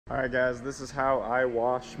Alright guys, this is how I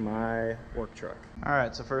wash my work truck.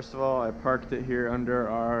 Alright, so first of all, I parked it here under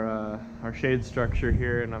our shade structure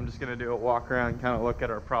here, and I'm just going to do a walk around and kind of look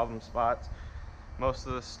at our problem spots. Most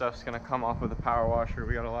of this stuff's going to come off with a power washer.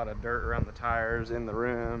 We got a lot of dirt around the tires, in the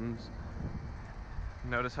rims.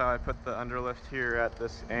 Notice how I put the underlift here at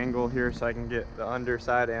this angle here so I can get the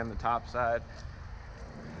underside and the top side.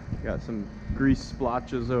 Got some grease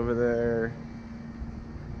splotches over there.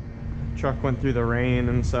 Truck went through the rain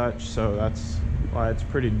and such, so that's why it's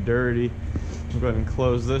pretty dirty. I'll go ahead and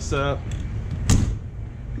close this up.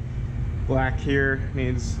 Black here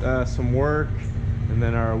needs some work, and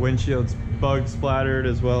then our windshield's bug splattered,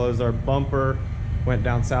 as well as our bumper went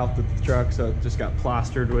down south with the truck, so it just got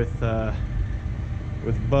plastered with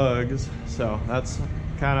bugs. So that's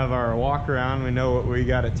kind of our walk around. We know what we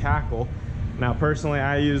got to tackle. Now personally,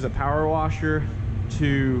 I use a power washer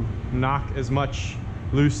to knock as much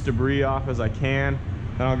loose debris off as I can.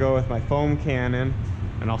 Then I'll go with my foam cannon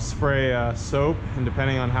and I'll spray soap, and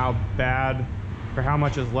depending on how bad or how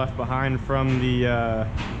much is left behind from the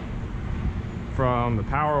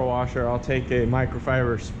power washer, I'll take a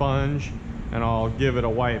microfiber sponge and I'll give it a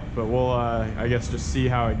wipe. But we'll I guess just see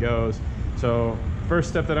how it goes. So first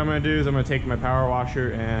step that I'm going to do is I'm going to take my power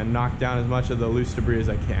washer and knock down as much of the loose debris as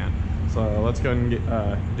I can. So let's go ahead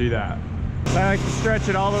and do that. I like to stretch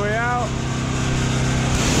it all the way out.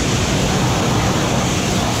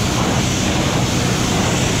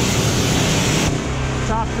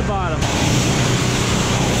 Top to bottom.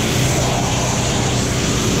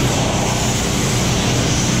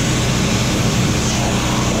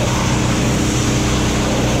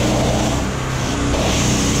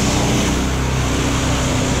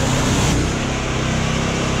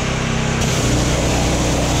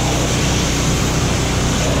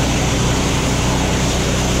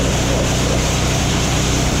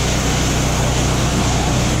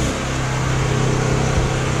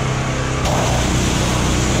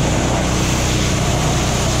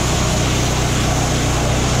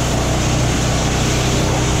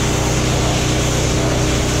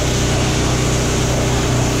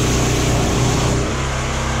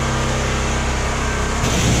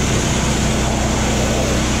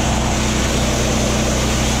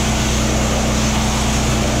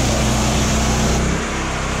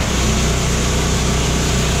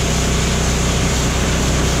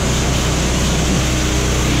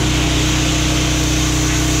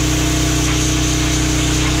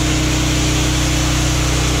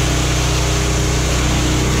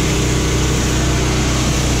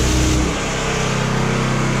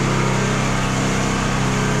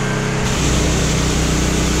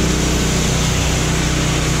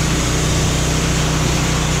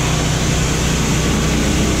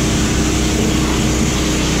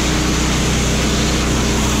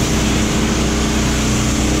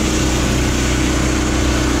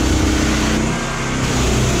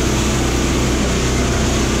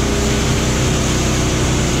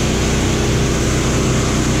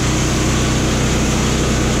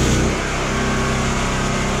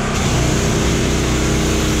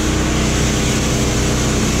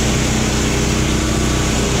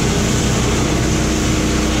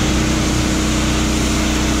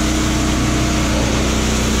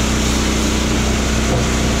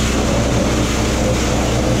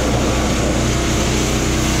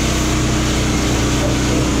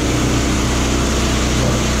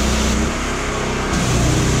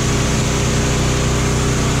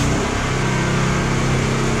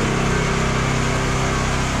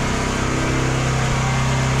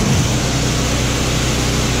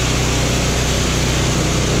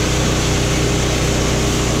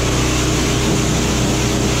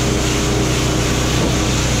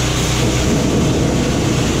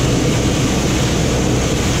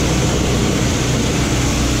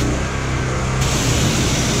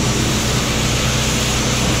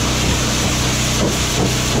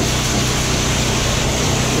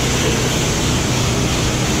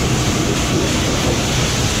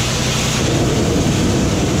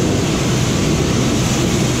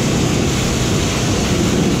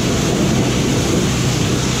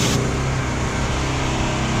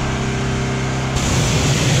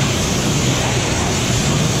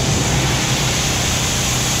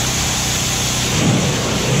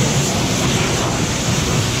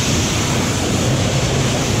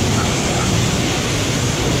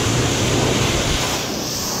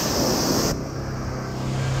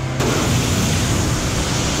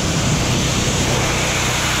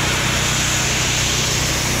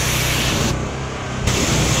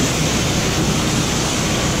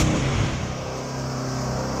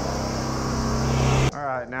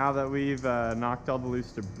 now that we've knocked all the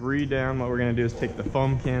loose debris down, what we're gonna do is take the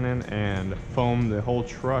foam cannon and foam the whole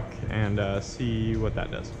truck and see what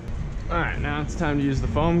that does. All right, now it's time to use the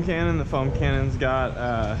foam cannon. The foam cannon's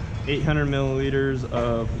got 800 milliliters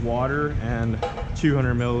of water and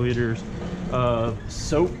 200 milliliters of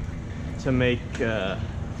soap to make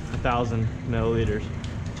 1,000 milliliters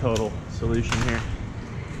total solution here.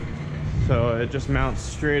 So it just mounts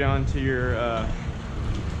straight onto your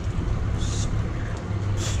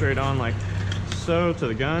straight on like so to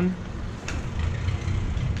the gun,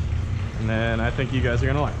 and then I think you guys are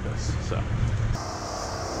gonna like this. So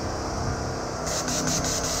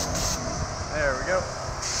there we go.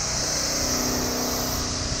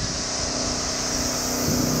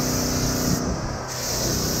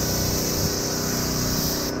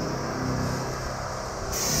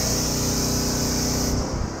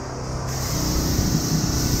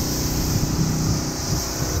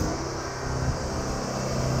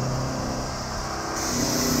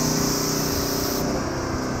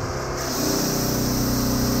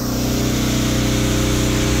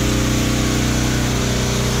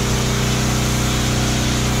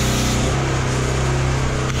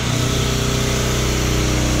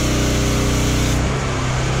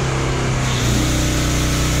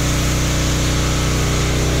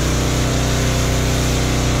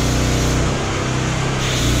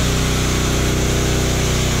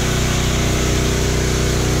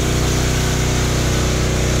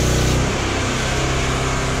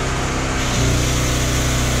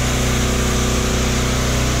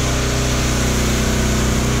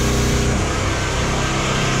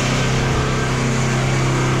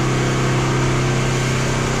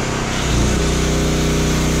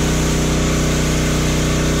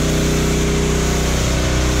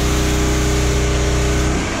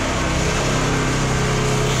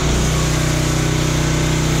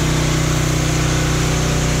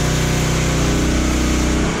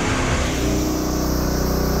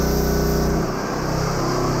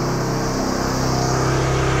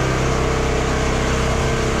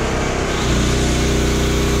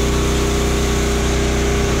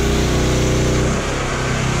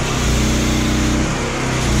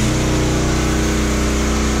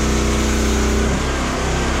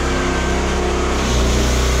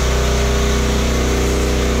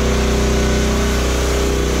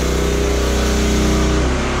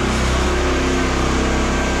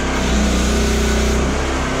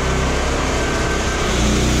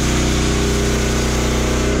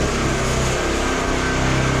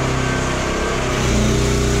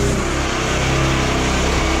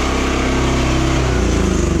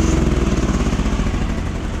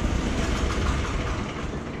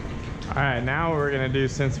 Alright, now what we're going to do,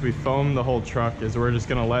 since we foamed the whole truck, is we're just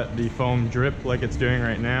going to let the foam drip like it's doing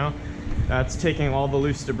right now. That's taking all the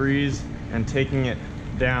loose debris and taking it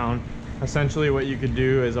down. Essentially what you could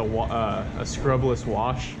do is a scrubless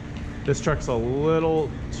wash. This truck's a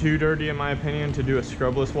little too dirty in my opinion to do a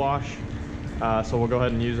scrubless wash. So we'll go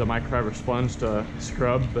ahead and use a microfiber sponge to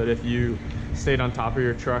scrub, but if you stayed on top of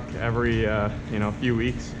your truck every few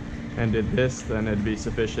weeks and did this, then it'd be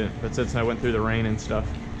sufficient. But since I went through the rain and stuff,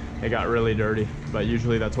 it got really dirty. But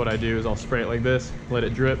usually that's what I do, is I'll spray it like this, let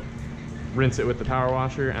it drip, rinse it with the power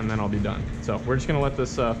washer, and then I'll be done. So we're just gonna let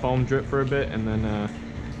this foam drip for a bit, and then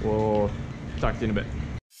we'll talk to you in a bit.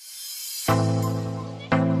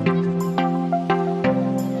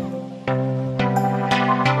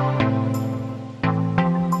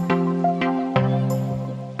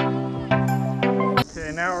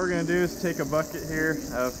 Okay, now what we're gonna do is take a bucket here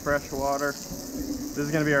of fresh water. This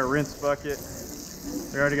is gonna be our rinse bucket.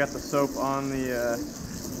 We already got the soap on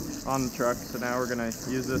the truck, so now we're gonna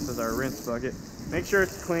use this as our rinse bucket. Make sure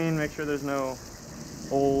it's clean, make sure there's no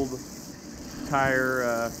old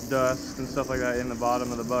tire dust and stuff like that in the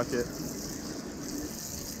bottom of the bucket.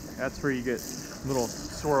 That's where you get little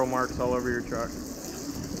swirl marks all over your truck.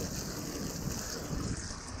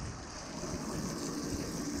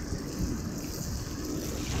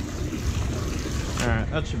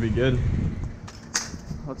 Alright, that should be good.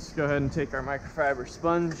 Let's go ahead and take our microfiber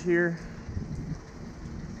sponge here.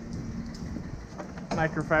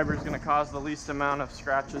 Microfiber is going to cause the least amount of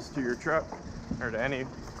scratches to your truck or to any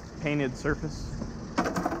painted surface.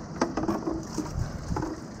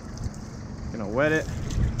 Gonna wet it.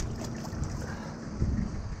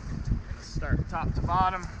 Start top to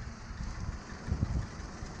bottom.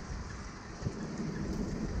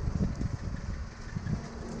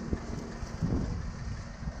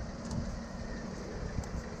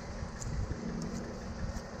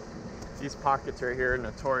 These pockets right here are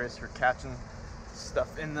notorious for catching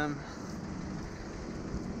stuff in them.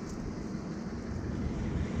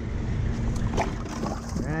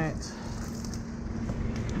 Alright.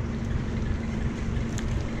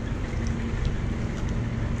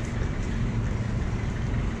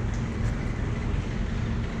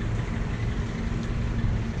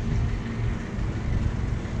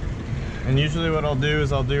 usually what I'll do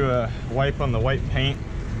is I'll do a wipe on the white paint,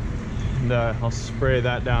 and I'll spray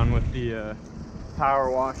that down with the power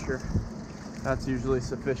washer. That's usually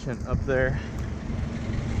sufficient up there.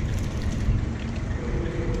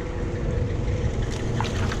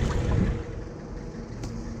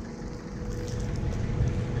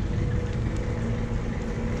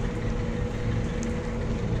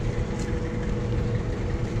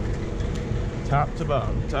 Top to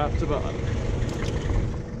bottom, top to bottom.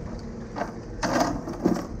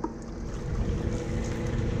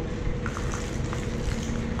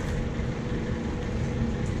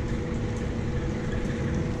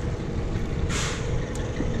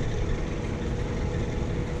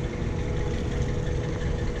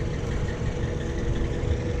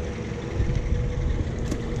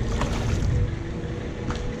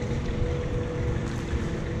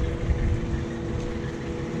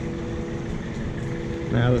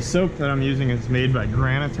 Now the soap that I'm using is made by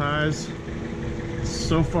Granitize.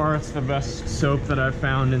 So far it's the best soap that I've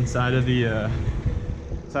found inside of the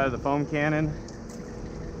foam cannon.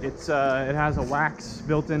 It has a wax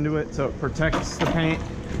built into it, so it protects the paint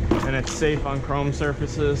and it's safe on chrome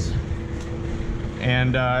surfaces.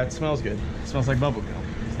 And it smells good. It smells like bubble gum.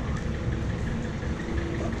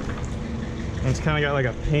 And it's kind of got like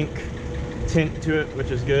a pink tint to it,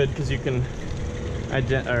 which is good because you can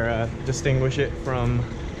distinguish it from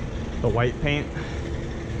the white paint.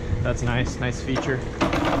 That's nice, nice feature.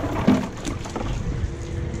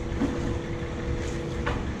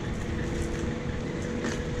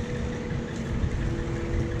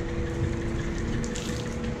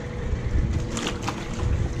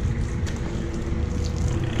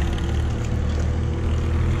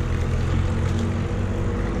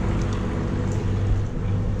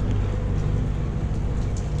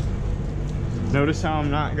 Notice how I'm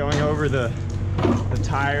not going over the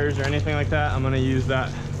tires or anything like that. I'm going to use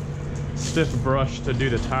that stiff brush to do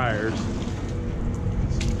the tires.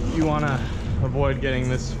 You want to avoid getting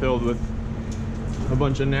this filled with a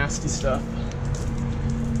bunch of nasty stuff.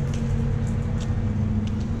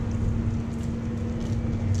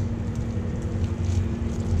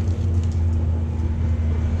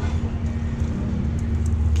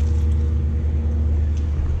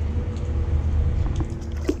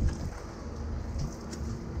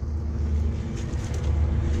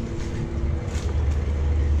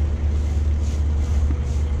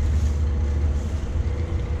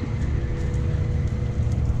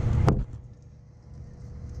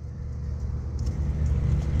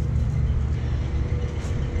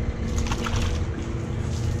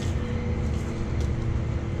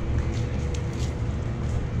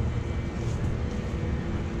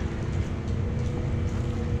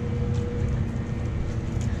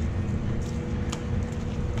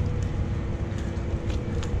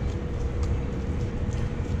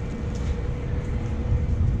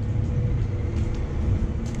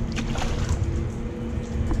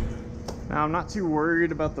 Now I'm not too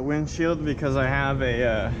worried about the windshield because I have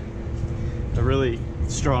a really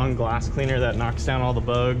strong glass cleaner that knocks down all the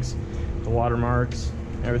bugs, the watermarks,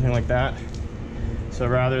 everything like that. So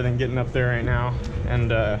rather than getting up there right now and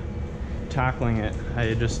tackling it,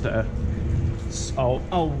 I just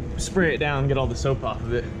I'll spray it down, get all the soap off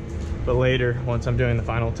of it. But later, once I'm doing the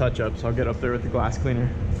final touch-ups, I'll get up there with the glass cleaner,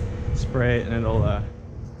 spray it, and it'll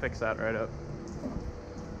fix that right up.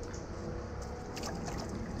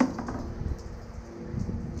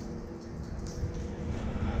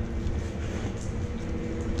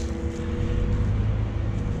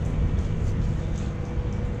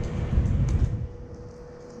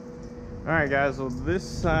 Alright guys, well this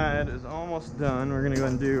side is almost done. We're gonna go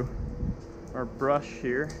and do our brush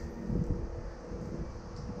here.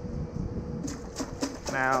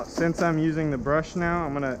 Now, since I'm using the brush now,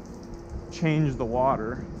 I'm gonna change the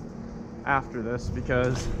water after this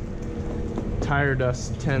because tire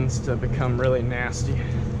dust tends to become really nasty.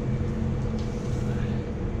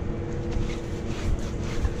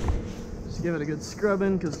 Just give it a good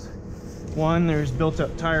scrubbing because one, there's built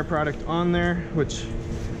up tire product on there which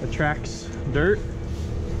attracts dirt,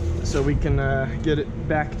 so we can get it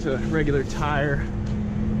back to regular tire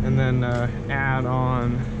and then add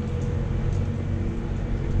on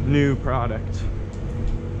new product.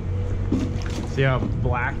 See how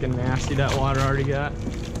black and nasty that water already got?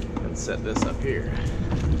 Let's set this up here.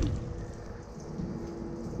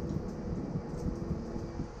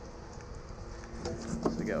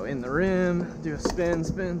 So go in the rim, do a spin.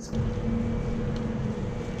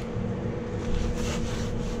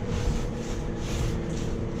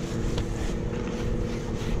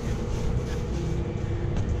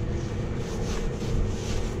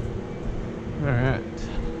 Alright,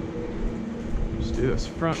 just do this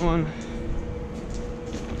front one.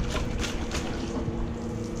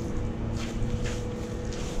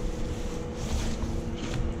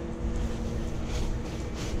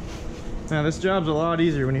 Now this job's a lot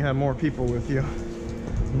easier when you have more people with you.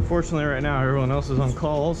 Unfortunately right now everyone else is on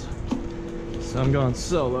calls, so I'm going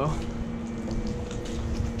solo.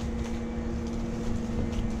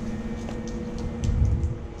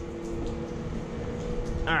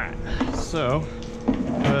 Alright, so go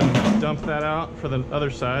ahead and dump that out for the other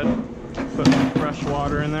side. Put some fresh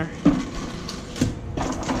water in there.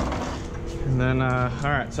 And then,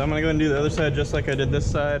 alright, so I'm gonna go and do the other side just like I did this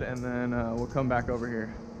side, and then we'll come back over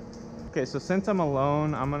here. Okay, so since I'm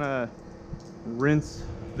alone, I'm gonna rinse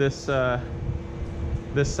this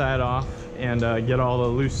this side off and get all the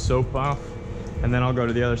loose soap off, and then I'll go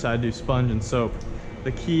to the other side, do sponge and soap.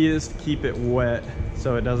 The key is to keep it wet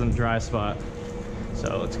so it doesn't dry spot.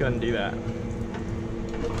 So let's go ahead and do that.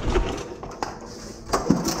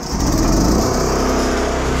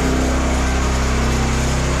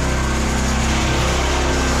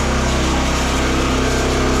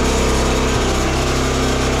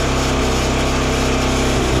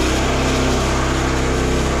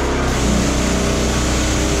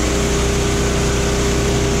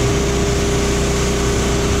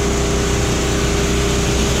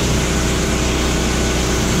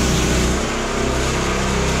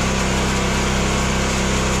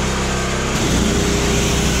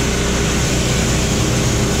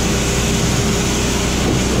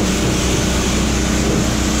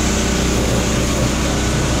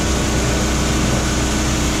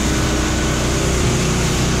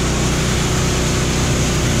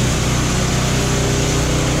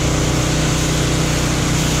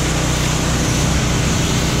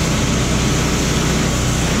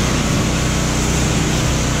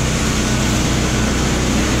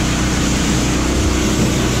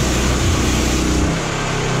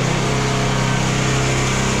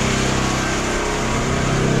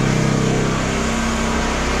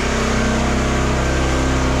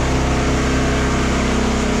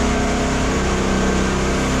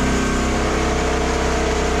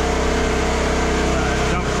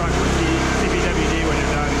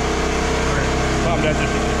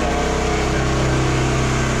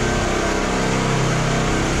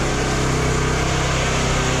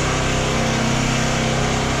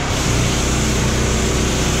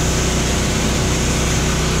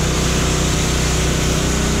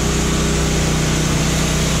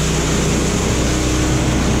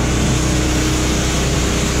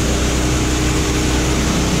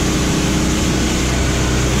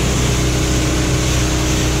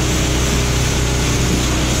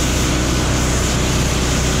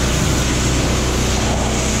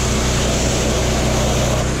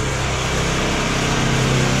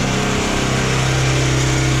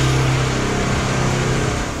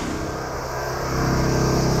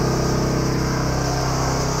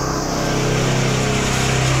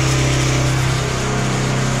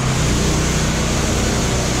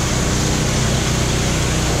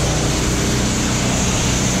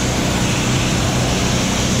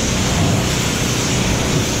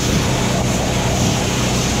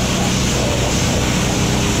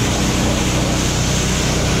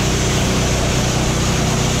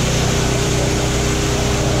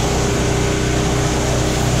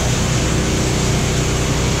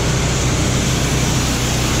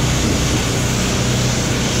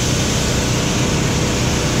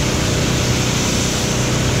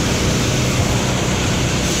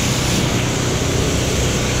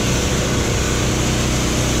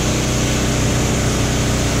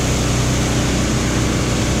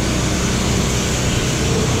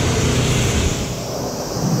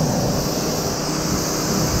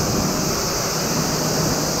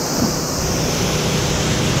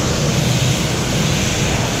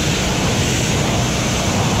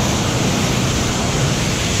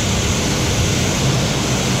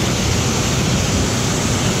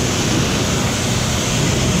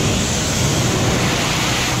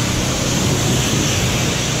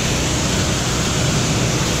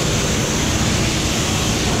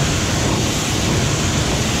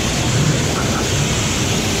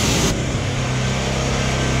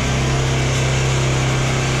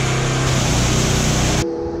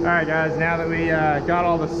 Alright guys, now that we got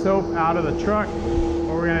all the soap out of the truck,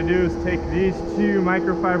 what we're going to do is take these two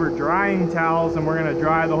microfiber drying towels and we're going to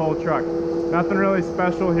dry the whole truck. Nothing really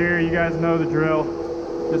special here, you guys know the drill.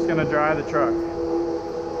 Just going to dry the truck.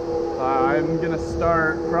 I'm going to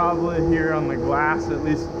start probably here on the glass, at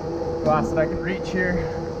least glass that I can reach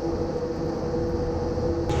here.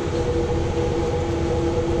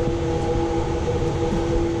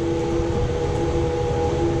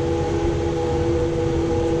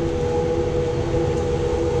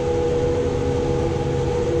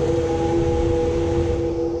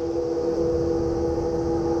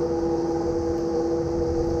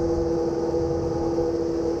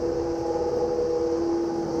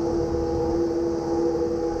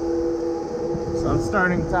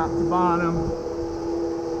 starting top to bottom,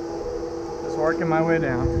 just working my way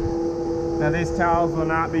down. Now these towels will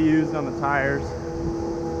not be used on the tires.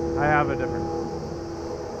 I have a different.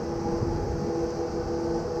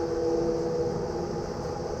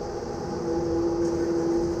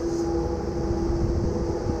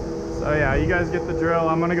 So yeah, you guys get the drill.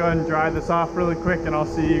 I'm gonna go ahead and dry this off really quick and I'll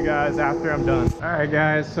see you guys after I'm done. All right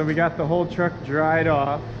guys, so we got the whole truck dried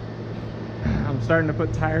off. I'm starting to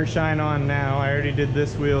put tire shine on now. I already did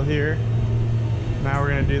this wheel here. Now we're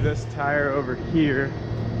gonna do this tire over here.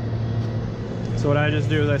 So what I just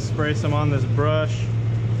do is I spray some on this brush.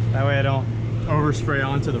 That way I don't overspray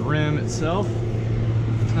onto the rim itself.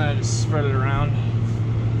 And I just spread it around.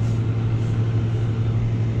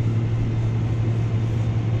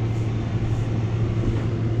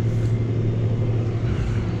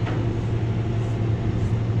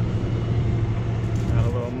 Add a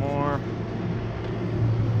little more.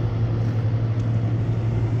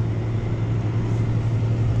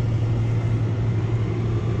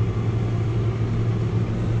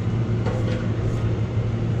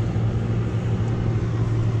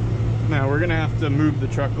 Now we're gonna have to move the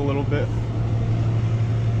truck a little bit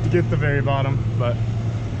to get the very bottom, but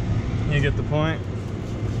you get the point.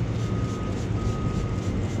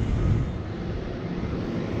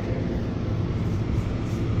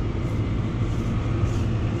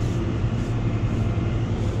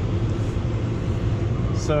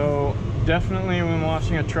 So definitely when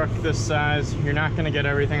washing a truck this size, you're not gonna get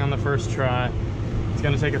everything on the first try. It's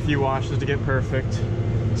gonna take a few washes to get perfect.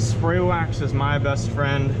 Spray wax is my best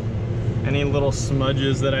friend. Any little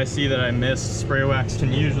smudges that I see that I missed, spray wax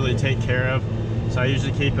can usually take care of. So I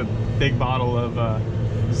usually keep a big bottle of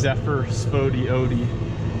Zephyr Spody Odie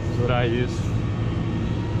is what I use.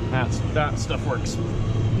 That stuff works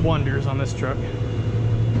wonders on this truck.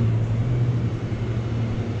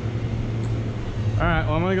 All right,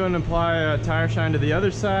 well I'm gonna go ahead and apply a tire shine to the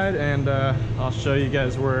other side and I'll show you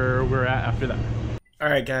guys where we're at after that.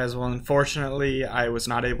 Alright guys, well unfortunately I was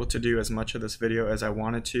not able to do as much of this video as I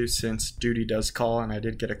wanted to since duty does call, and I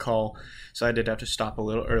did get a call, so I did have to stop a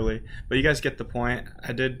little early. But you guys get the point.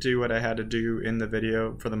 I did do what I had to do in the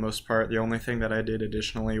video for the most part. The only thing that I did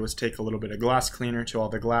additionally was take a little bit of glass cleaner to all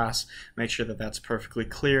the glass, make sure that that's perfectly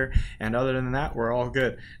clear, and other than that we're all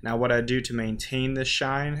good. Now what I do to maintain this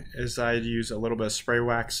shine is I use a little bit of spray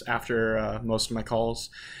wax after most of my calls.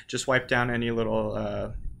 Just wipe down any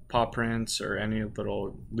little paw prints or any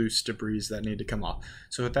little loose debris that need to come off.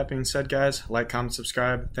 So with that being said guys, like, comment,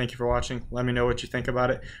 subscribe. Thank you for watching. Let me know what you think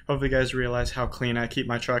about it. Hopefully you guys realize how clean I keep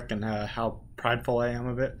my truck and how prideful I am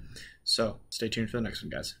of it. So stay tuned for the next one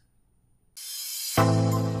guys.